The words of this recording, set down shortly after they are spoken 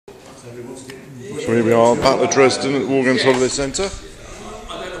So here we are, Battle of Dresden at the Wargames Holiday Centre.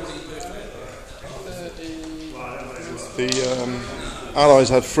 The Allies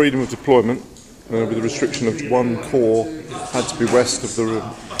had freedom of deployment with the restriction of one corps had to be west of the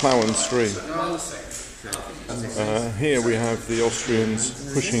Plauen stream. Here we have the Austrians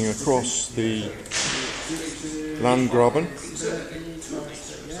pushing across the Landgraben,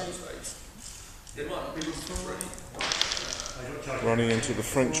 running into the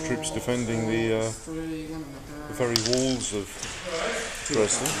French troops defending the very walls of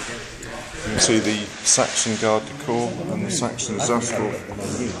Dresden. You can see the Saxon Garde du Corps and the Saxon Zastrow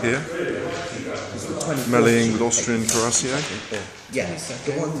here, meleeing with Austrian cuirassiers.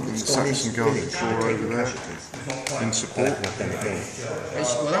 And the Saxon Garde du Corps over there in support.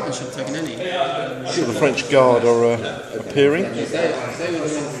 Sure, the French Guard are appearing,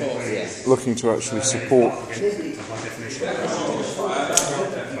 looking to actually support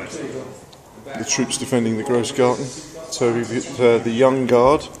the troops defending the Grossgarten. So we've got the Young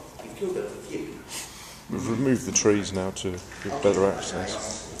Guard. We've removed the trees now to give better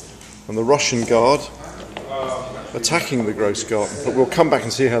access. And the Russian Guard attacking the Grossgarten, but we'll come back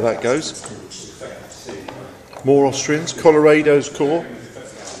and see how that goes. More Austrians, Colorado's corps,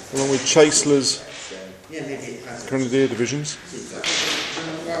 along with Chancellor's Grenadier divisions.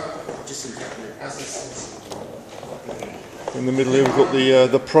 In the middle here we've got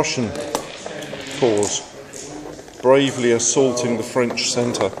the Prussian corps bravely assaulting the French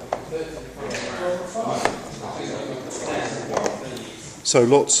centre. So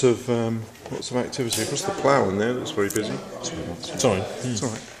lots of activity. Across the Plauen there, that's very busy. Sorry. It's all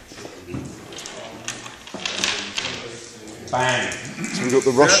right. Bang. So we've got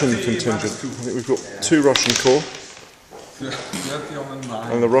the Russian contingent. I think we've got 2 Russian corps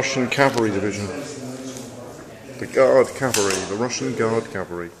and the Russian cavalry division. The Guard Cavalry, the Russian Guard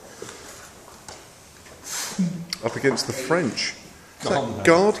Cavalry. Up against the French. Is that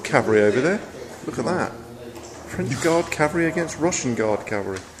Guard Cavalry over there? Look at that. French Guard Cavalry against Russian Guard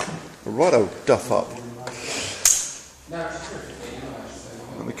Cavalry. Righto, duff up.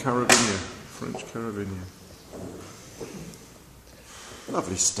 And the Carabinier, French Carabinier.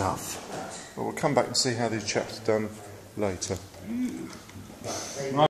 Lovely stuff. Well, we'll come back and see how these chaps are done later.